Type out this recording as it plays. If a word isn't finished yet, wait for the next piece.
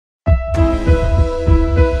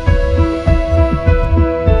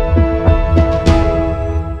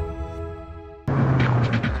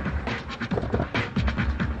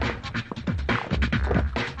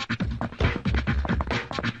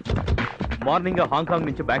Morning Hong Kong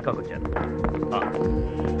నుంచి Bangkok వచ్చారు.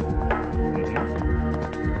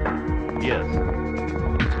 Yes.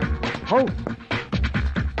 How?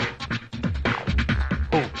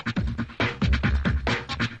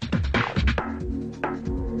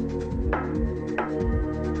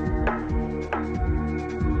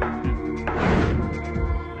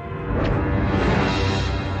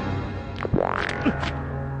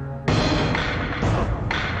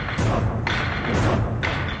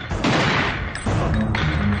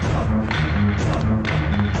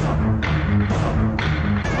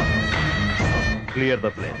 Clear the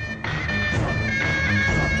place.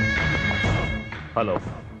 Hello.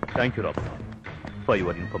 Thank you, Robert, for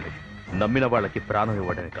your information. నమ్మిన వాళ్ళకి ప్రాణం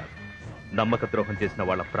ఇవ్వడమే కాదు, నమ్మక ద్రోహం చేసిన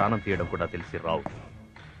వాళ్ళ ప్రాణం తీయడం కూడా తెలిసి రావు.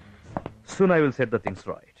 Soon I will set the things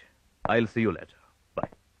right. I'll see you later.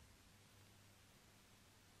 Bye.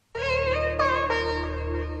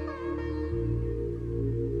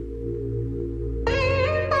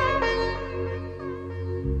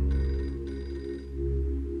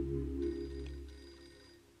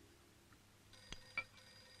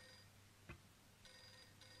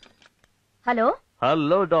 Hello.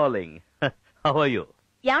 Hello darling, how are you?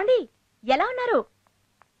 యాండి ఎలా ఉన్నారు?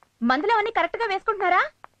 మందులు అన్ని కరెక్ట్ గా వేసుకుంటున్నారా?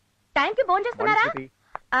 టైం కి ఫోన్ చేస్తున్నారా?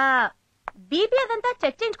 బీపీ అదంతా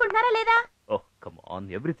చెక్ చేయించుకుంటున్నారా లేదా? Oh come on,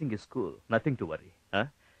 everything is cool, nothing to worry.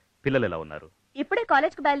 పిల్లలు ఎలా ఉన్నారు? ఇప్పుడే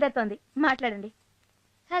కాలేజ్ కు బయలుదేరుతోంది, మాట్లాడండి.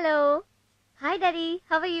 Hello. Hi daddy,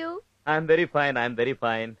 how are you? I'm very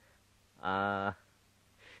fine.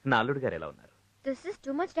 నా అల్లుడు గారు ఎలా ఉన్నారు? This is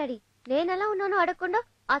too much daddy. నేను ఎలా ఉన్నానో అడగకుండా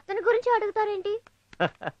అతని గురించి అడుగుతారేంటి?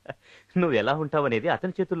 నువ్వు ఎలా ఉంటావనేది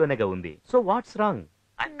అతని చేతుల్లోనేగా ఉంది. So what's wrong?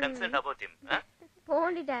 I'm concerned about him.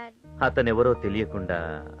 పోండి డాడ్. అతనెవరో తెలియకుండా,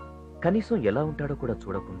 కనీసం ఎలా ఉంటాడో కూడా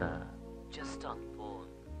చూడకుండా, just on phone.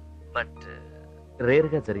 But rare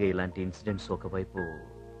గా జరిగే ఇలాంటి ఇన్సిడెంట్స్ ఒకవైపు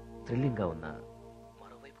థ్రిల్లింగ్ గా ఉన్నా,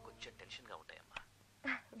 మరోవైపు కొంచెం టెన్షన్ గా ఉంటాయమ్మా.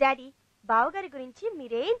 డాడీ, బావగారి గురించి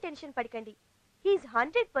మీరేం టెన్షన్ పడకండి. He's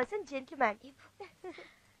 100% gentleman.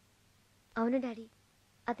 అవును డాడీ,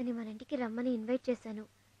 అతని మన ఇంటికి రమ్మని ఇన్వైట్ చేశాను.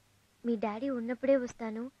 మీ డాడీ ఉన్నప్పుడే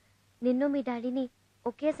వస్తాను, నిన్ను మీ డాడీని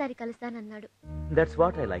ఒకేసారి కలుస్తానన్నాడు. That's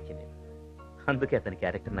what I like in him. అందుకే అతని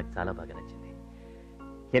క్యారెక్టర్ నాకు చాలా బాగా నచ్చింది.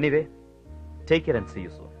 Anyway, take care and see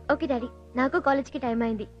you soon. Okay daddy, నాకు కాలేజ్ కి టైం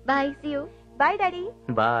అయింది. By, see you. Bye daddy.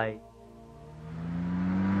 Bye.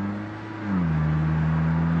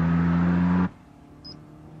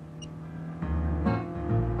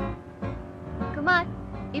 Kumar,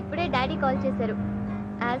 ఇప్పుడే డాడీ కాల్ చేశారు.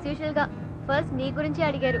 యాజ్ యూజువల్ గా ఫస్ట్ నీ గురించి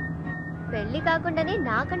అడిగారు. పెళ్లి కాకుండానే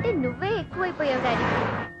నాకంటే నువ్వే ఎక్కువైపోయావు డాడీ.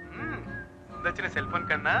 వచ్చిన సెల్ ఫోన్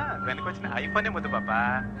కన్నా వెనకొచ్చిన ఐఫోనే ముద్దు పాపా.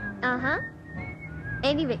 ఆహా.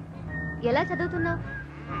 ఎనీవే, ఎలా చదువుతున్నావు?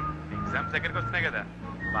 ఎగ్జామ్స్ దగ్గరికి వస్తున్నాయి కదా,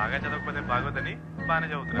 బాగా చదవకపోతే బాగోదని బాగానే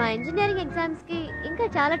చదువుతున్నా. మా ఇంజనీరింగ్ ఎగ్జామ్స్ కి ఇంకా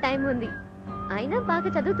చాలా టైం ఉంది, అయినా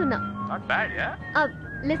బాగా చదువుతున్నా. Not bad. Yeah.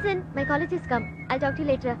 Listen, my college is come. I'll talk to you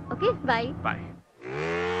later. Okay, by. By.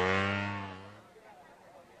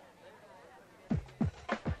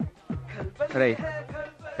 రే,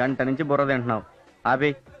 గంట నుంచి బుర్ర తింటున్నావు. అభి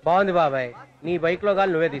బాగుంది బాబాయ్, నీ బైక్ లో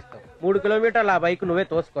గాలి నువ్వే తీస్తావు. 3 కిలోమీటర్లు ఆ బైక్ నువ్వే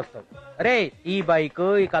తోసుకొస్తావు. అరే, ఈ బైక్,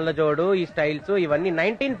 ఈ కళ్ళజోడు, ఈ స్టైల్స్ ఇవన్నీ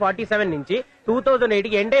 1947 నుంచి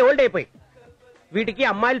 2008 కి ఎండే ఓల్డ్ అయిపోయి. వీటికి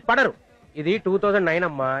అమ్మాయిలు పడరు. ఇది 2009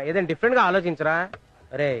 అమ్మా, ఏదైనా డిఫరెంట్ గా ఆలోచించరా.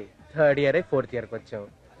 అరే, 3rd ఇయర్ 4th ఇయర్ కి వచ్చావు.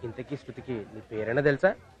 ఇంతకీ శృతికి నీ పేరైనా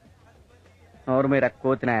తెలుసా? ఎవరు మీరు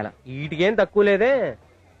ఎక్కువ తినాయాల? వీటికేం తక్కువ లేదే.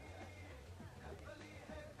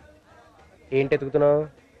 ఏంటి ఎతుకుతున్నావు?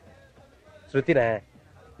 శృతినా?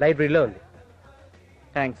 లైబ్రరీలో ఉంది.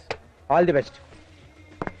 థ్యాంక్స్. All the best.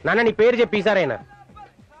 నాన్న, నీ పేరు చెప్పి ఈసారైనా.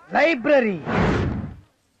 లైబ్రరీ.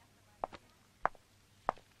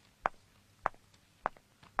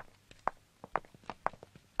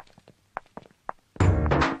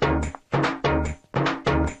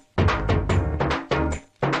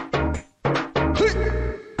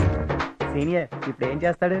 సీనియర్ ఇప్పుడు ఏం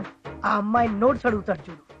చేస్తాడు? ఆ అమ్మాయి నోట్స్ అడుగుతాడు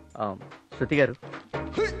చూడు. శృతి గారు,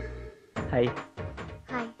 హాయ్.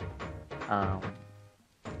 హాయ్.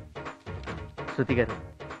 శృతి గారు,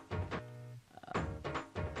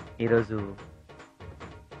 ఈరోజు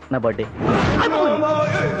నా బర్త్డే.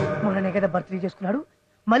 మొన్ననే కదా బర్త్డే చేసుకున్నాడు,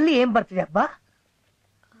 మళ్ళీ ఏం బర్త్డే అబ్బా?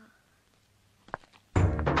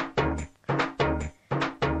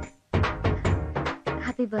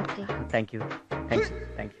 Happy birthday. Thank you.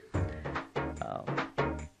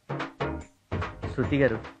 శృతి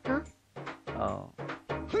గారు,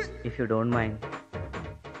 if you don't mind,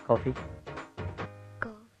 coffee.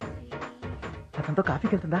 అతనితో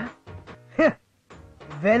కాఫీకి వెళ్తుందా?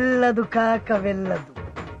 వెళ్ళదు కాక వెళ్ళదు.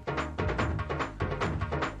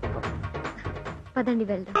 పదండి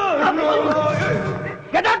వెళ్దాం.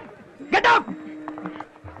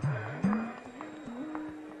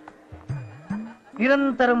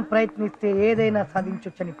 నిరంతరం ప్రయత్నిస్తే ఏదైనా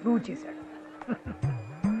సాధించొచ్చని ప్రూవ్ చేశాడు.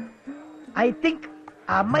 ఐ థింక్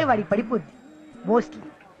ఆ అమ్మాయి వాడికి పడిపోద్ది మోస్ట్లీ.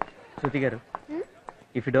 శృతి గారు,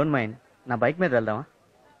 ఇఫ్ యూ డోంట్ మైండ్ నా బైక్ మీద వెళ్దామా?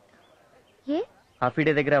 ఏ? హాఫీ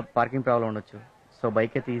డే దగ్గర పార్కింగ్ ప్రాబ్లం ఉండొచ్చు, సో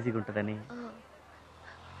బైక్ అయితే ఈజీగా ఉంటుందని.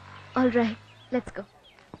 All right, let's go.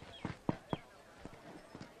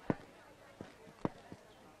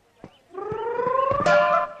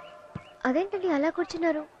 అదేంటండి అలా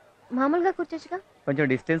కూర్చున్నారు? మామూలుగా కూర్చోచ్చుగా. కొంచెం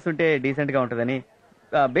డిస్టెన్స్ ఉంటే డీసెంట్ గా ఉంటుందని.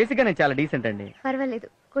 బేసిక్ గా నేను చాలా డీసెంట్ అండి. పర్వాలేదు,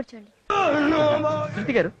 కూర్చోండి.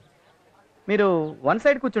 శృతి గారు, మీరు 1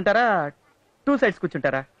 సైడ్ కూర్చుంటారా 2 సైడ్స్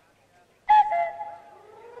కూర్చుంటారా?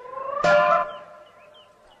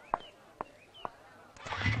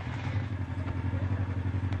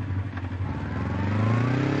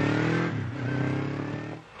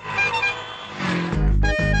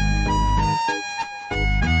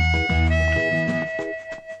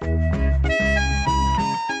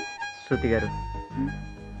 శృతి గారు,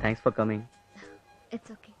 thanks for coming.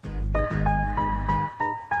 It's okay.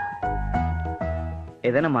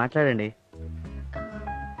 ఏదైనా మాట్లాడండి.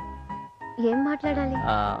 ఏం మాట్లాడాలి?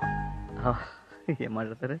 ఏం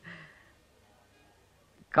మాట్లాడతారు?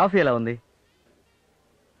 కాఫీ ఎలా ఉంది?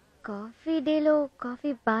 కాఫీ డేలో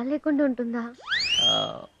కాఫీ బాగాలేకుండా ఉంటుందా?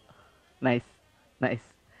 Nice nice.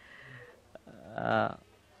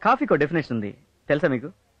 కాఫీకో డెఫినేషన్ ఉంది, తెలుసా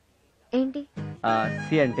మీకు? ఏంటి?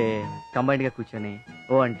 సి అంటే కంబైన్డ్ గా కూర్చొని,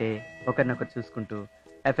 ఓ అంటే ఒకరినొకరు చూసుకుంటూ,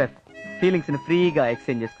 ఎఫ్ఎఫ్ ఫీలింగ్స్ ని ఫ్రీగా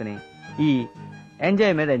ఎక్స్చేంజ్ చేసుకుని, ఈ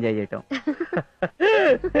ఎంజాయ్ మీద ఎంజాయ్ చేయటం.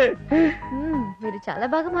 మీరు చాలా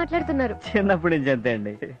బాగా మాట్లాడుతున్నారు. చిన్నప్పుడు నుంచి అంతే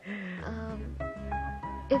అండి.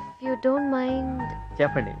 ఇఫ్ యు డోంట్ మైండ్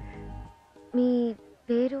చెప్పండి. మీ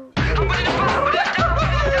పేరు?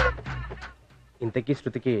 ఇంతకీ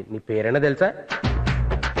శృతికి నీ పేరైనా తెలుసా?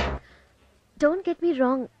 డోంట్ గెట్ మీ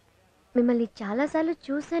రాంగ్, మిమ్మల్ని చాలాసార్లు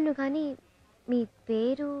చూశాను, కానీ మీ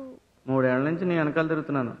పేరు? 3 ఏళ్ల నుంచి నీ వెనకాల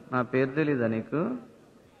తిరుగుతున్నాను, నా పేరు తెలీదా నీకు?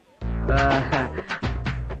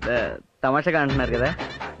 తమాషగా అంటున్నారు కదా.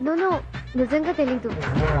 నో, నిజంగా తెలీదు.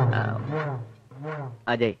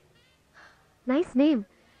 అజయ్. Nice name.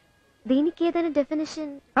 దీనికి ఏదైనా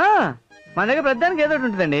డెఫినేషన్? మన దగ్గర ప్రతిదానికి ఏదో ఒకటి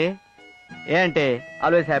ఉంటుందండి. ఏ అంటే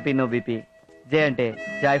ఆల్వేస్ హ్యాపీ, నో బీపీ. జే అంటే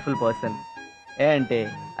జాయ్ఫుల్ పర్సన్. ఏ అంటే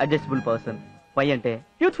అడ్జస్టబుల్ పర్సన్. వై అంటే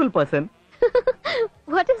youthful person.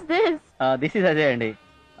 What is this? This is Ajay అండి.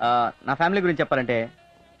 నా ఫ్యామిలీ గురించి చెప్పాలంటే,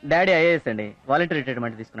 డాడీ ఐఏఎస్ అండి, వాలంటీర్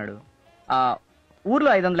రిటైర్మెంట్ తీసుకున్నాడు. ఊర్లో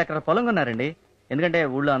 500 ఎకరాల పొలం కొన్నారండి, ఎందుకంటే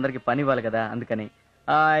ఊళ్ళో అందరికి పని ఇవ్వాలి కదా, అందుకని.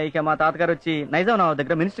 ఇక మా తాతగారు వచ్చి నైజాం నవాబ్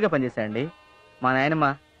దగ్గర మినిస్టర్ గా పనిచేశారండి. మా నాయనమ్మ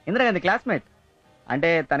ఇందిరాగాంధీ క్లాస్మేట్, అంటే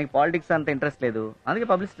తనకి పాలిటిక్స్ అంత ఇంట్రెస్ట్ లేదు, అందుకే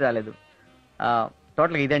పబ్లిసిటీ రాలేదు.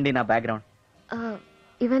 టోటల్గా ఇదండి నా బ్యాక్గ్రౌండ్.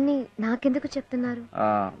 ఇవన్నీ నాకెందుకు చెప్తున్నారు?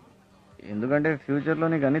 ఎందుకంటే ఫ్యూచర్ లో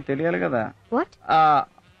నీకు అన్ని తెలియాలి కదా. What?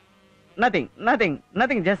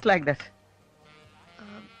 Nothing just like that.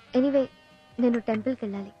 Anyway, నేను టెంపుల్కి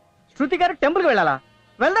వెళ్ళాలి. శృతి గారు టెంపుల్కి వెళ్ళాలా?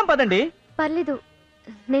 వెళ్దాం పదండి. పర్లేదు,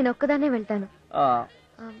 నేను ఒక్కదానే వెళ్తాను.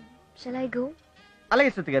 Shall I go?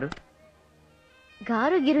 అలాగే శృతి గారు.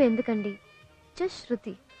 గారు గిరు ఎందుకండి, జస్ట్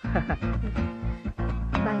శృతి.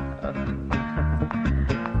 బాయ్.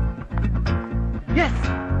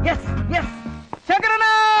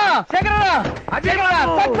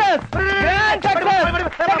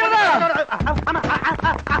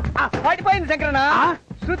 పడిపోయింది శంకరన్న.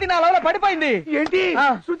 శృతి నా లవ్ లో పడిపోయింది. ఏంటి?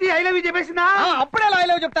 శృతి ఐ లవ్ యూ చెప్పేసిందా? అప్పుడే ఐ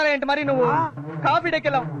లవ్ చెప్తారా ఏంటి మరి నువ్వు? కాఫీ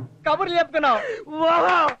డెక్కెళ్ళాం, కబుర్లు చెప్పుకున్నావు.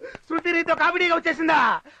 ఓహో, శృతి నీతో కామెడీగా వచ్చేసిందా?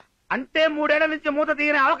 అంటే 3 ఏళ్ల నుంచి మూత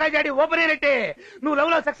తీయని అవకాశాడి ఓపెన్ అయినట్టే, నువ్వు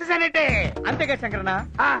లవ్ లో సక్సెస్ అయినట్టే. అంతేగా శంకరన్న.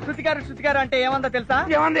 శృతి గారు అంటే ఏమందో తెలుసా?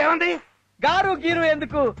 ఏమంది? గారు గీరు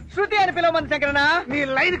ఎందుకు, శృతి అని పిలవమంది శంకరన్న. నీ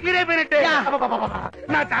లైన్ క్లియర్ అయిపోయినట్టే.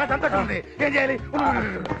 నాకు చాలా సంతోషం ఉంది. ఏం చేయాలి?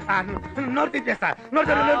 నోరు తీసేస్తా.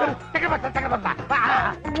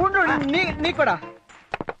 నీకు కూడా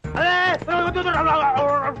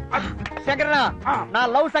శంకరన్న, నా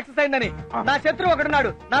లవ్ సక్సెస్ అయిందని నా శత్రువు ఒకడున్నాడు,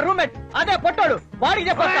 నా రూమ్మేట్, అదే పొట్టాడు, వాడికి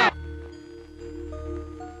చెప్పొస్తా.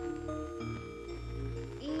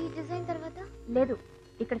 ఈ డిజైన్ తర్వాత లేదు,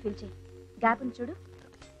 ఇక్కడ ఫిల్ చేయి. గ్యాప్ ఉంది చూడు.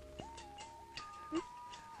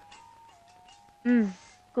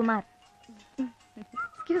 Kumar.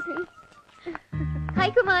 Excuse me.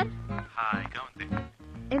 Hi Kumar. హాయిగా ఉంది.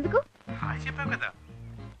 ఎందుకు? హాయ్ చెప్పావు కదా.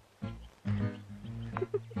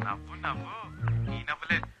 నవ్వు ఈ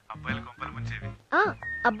నవ్వులే అబ్బాయిల కొంపలు ముంచేవి.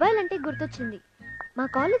 అబ్బాయిలంటే గుర్తొచ్చింది, మా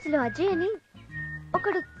కాలేజీలో అజయ్ అని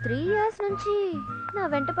ఒకడు 3 years నుంచి నా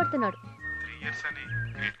వెంట పడుతున్నాడు. 3 years అని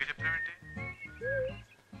గ్రేట్ గా చెప్తున్నావేంటి?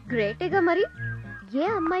 గ్రేటేగా మరి. ఏ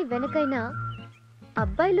అమ్మాయి వెనకైనా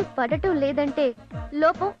అబ్బాయిలు పడటం లేదంటే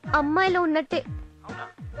లోపం అమ్మాయిలో ఉన్నట్టే.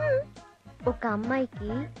 ఒక అమ్మాయికి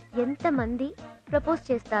ఎంతమంది ప్రపోజ్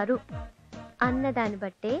చేస్తారు అన్నదాన్ని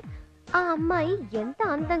బట్టే ఆ అమ్మాయి ఎంత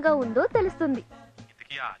అందంగా ఉందో తెలుస్తుంది.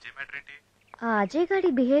 ఆ అజయ్ గాడి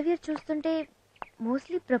బిహేవియర్ చూస్తుంటే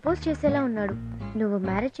మోస్ట్లీ ప్రపోజ్ చేసేలా ఉన్నాడు. నువ్వు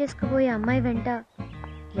మ్యారేజ్ చేసుకోబోయే అమ్మాయి వెంట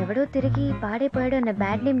ఎవడో తిరిగి పాడైపోయాడు అన్న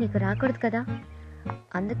బ్యాడ్ నేమ్ నీకు రాకూడదు కదా.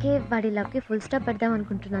 అందుకే వాడి లవ్కి ఫుల్ స్టాప్ పెడదాం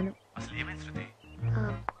అనుకుంటున్నాను.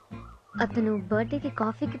 అతను బర్త్డేకి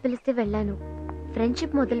కాఫీకి పిలిస్తే వెళ్ళాను.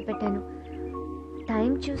 ఫ్రెండ్షిప్ మొదలు పెట్టాను.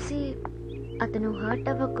 టైం చూసి అతను హర్ట్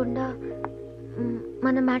అవ్వకుండా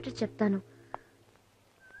మన మ్యాటర్ చెప్తాను.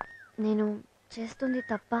 నేను చేస్తుంది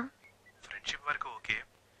తప్ప? ఫ్రెండ్షిప్ వరకు ఓకే,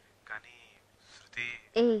 కానీ శృతి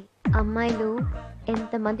ఏ అమ్మాయిలు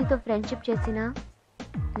ఎంత మందితో ఫ్రెండ్షిప్ చేసినా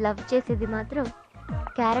లవ్ చేసేది మాత్రం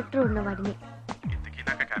క్యారెక్టర్ ఉన్నవాడిని. ఇంతకీ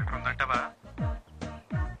నాకు క్యారెక్టర్ ఉందంటావా?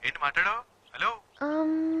 ఏంటి మాట్లాడు? హలో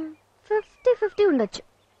 50-50 ఉండొచ్చు.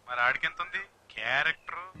 మరి ఆడికి ఎంత ఉంది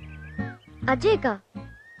క్యారెక్టర్? అజయ్కా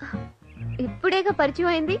ఇప్పుడేగా పరిచయం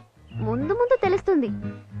అయింది, ముందు ముందు తెలుస్తుంది.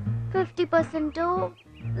 50%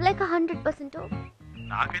 లేక 100%.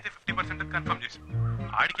 నాకైతే 50% కన్ఫర్మ్ చేసి,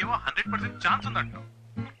 ఆడికేమో 100% ఛాన్స్ ఉందంటావు.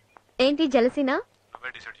 ఏంటి జలసీనా?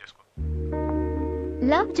 నువ్వే డిసైడ్ చేసుకో.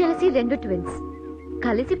 లవ్ జలసీ రెండు ట్విన్స్,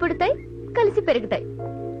 కలిసి పుడతాయి కలిసి పెరుగుతాయి.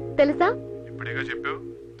 తెలుసా? ఇప్పుడేగా చెప్పావు,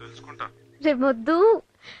 తెలుసుకుంటా. రేమొద్దు,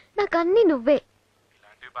 నాకన్నీ నువ్వే.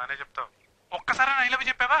 ఇలాంటివి బానే చెప్తావు. ఒక్కసారి ఐ లవ్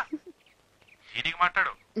చెప్పావా? దీనికి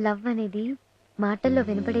మాట్లాడు. లవ్ అనేది మాటల్లో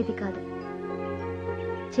వినపడేది కాదు,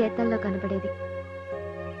 చేతల్లో కనపడేది.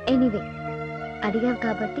 ఎనీవే, అడిగావు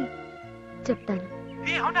కాబట్టి చెప్తాను.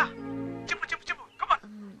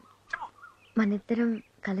 మనిద్దరం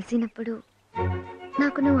కలిసినప్పుడు,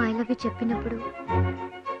 నాకు నువ్వు ఐ లవ్ యూ చెప్పినప్పుడు,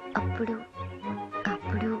 అప్పుడు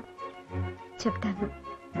చెప్తాను.